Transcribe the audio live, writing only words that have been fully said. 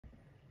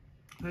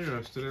Hey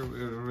guys, today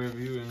we're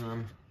reviewing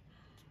an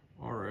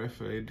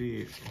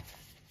RFID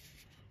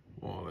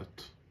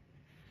wallet.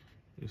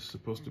 It's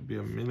supposed to be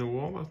a mini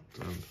wallet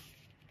and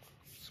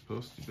it's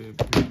supposed to be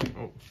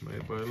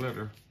made by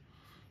leather.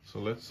 So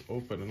let's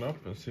open it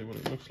up and see what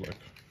it looks like.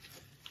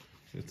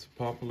 It's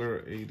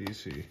popular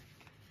ADC.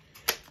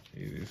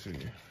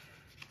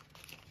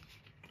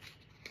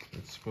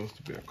 It's supposed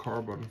to be a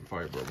carbon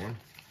fiber one.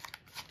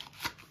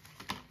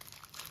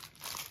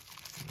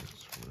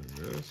 That's what it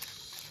is.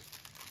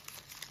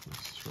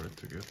 Let's try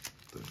to get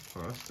the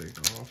plastic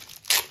off.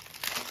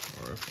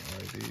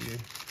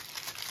 RFID.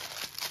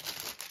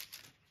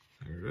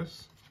 Here it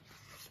is.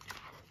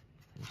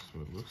 That's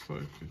what it looks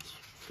like. It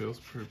feels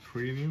pretty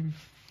premium.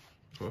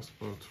 Costs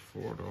about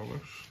 $4.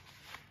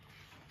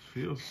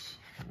 Feels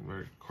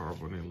very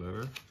carbony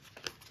leather.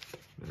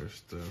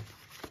 There's the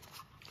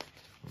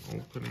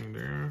opening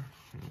there.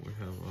 And we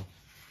have a.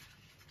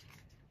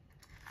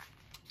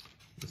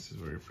 This is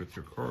where you put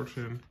your cards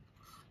in.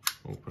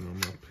 Open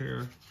them up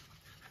here.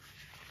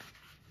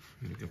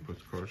 You can put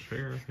cards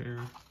here,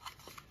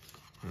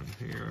 and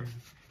here.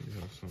 You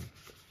have some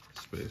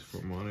space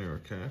for money or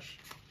cash.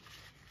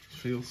 It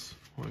feels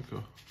like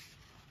a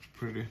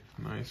pretty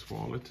nice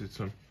wallet. It's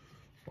an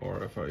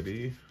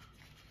RFID,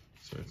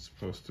 so it's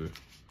supposed to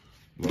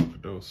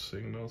block those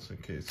signals in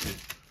case you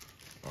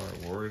are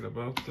worried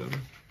about them.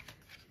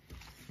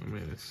 I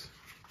mean,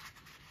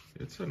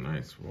 it's a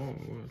nice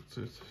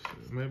wallet.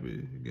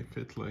 Maybe you can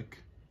fit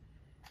like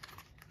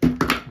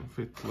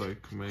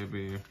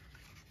maybe.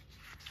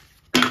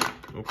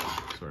 Oops,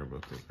 sorry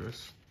about that,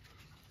 guys.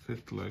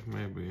 Fit like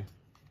maybe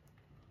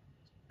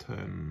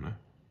 10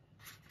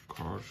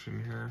 cards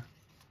in here,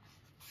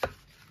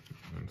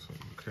 and some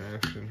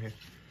cash in here,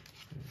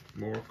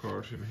 more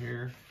cards in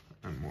here,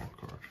 and more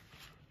cards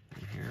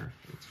in here.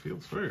 It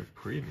feels very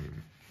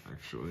premium,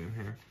 actually, in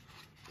here.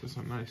 There's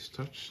a nice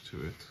touch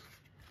to it,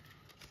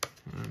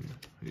 and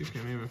you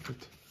can even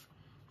put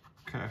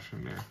cash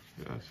in there.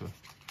 Yeah, so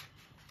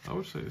I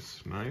would say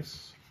it's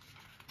nice.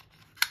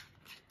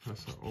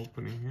 Has an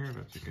opening here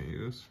that you can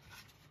use.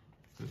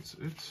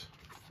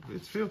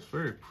 It feels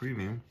very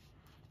premium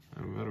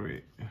and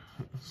very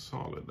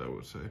solid, I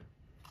would say.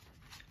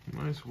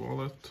 Nice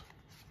wallet.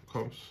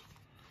 Comes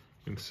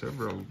in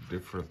several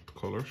different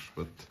colors,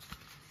 but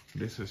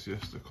this is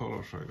just the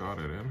colors I got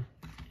it in.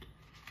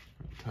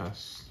 It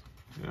has,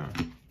 yeah,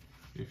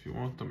 if you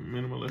want a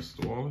minimalist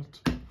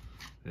wallet,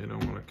 you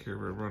don't want to carry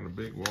around a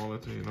big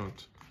wallet and you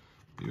don't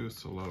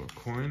use a lot of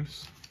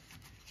coins.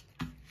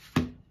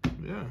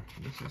 Yeah,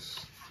 this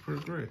is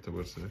pretty great, I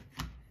would say.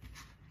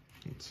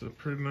 It's a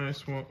pretty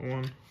nice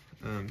one,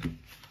 and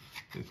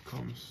it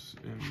comes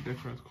in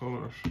different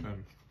colors,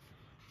 and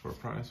for a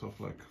price of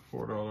like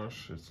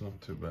 $4, it's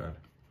not too bad.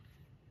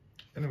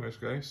 Anyways,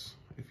 guys,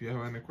 if you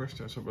have any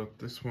questions about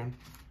this one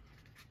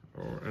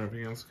or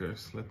anything else,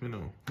 guys, let me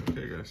know.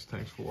 Okay, guys,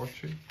 thanks for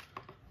watching,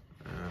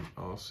 and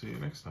I'll see you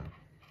next time.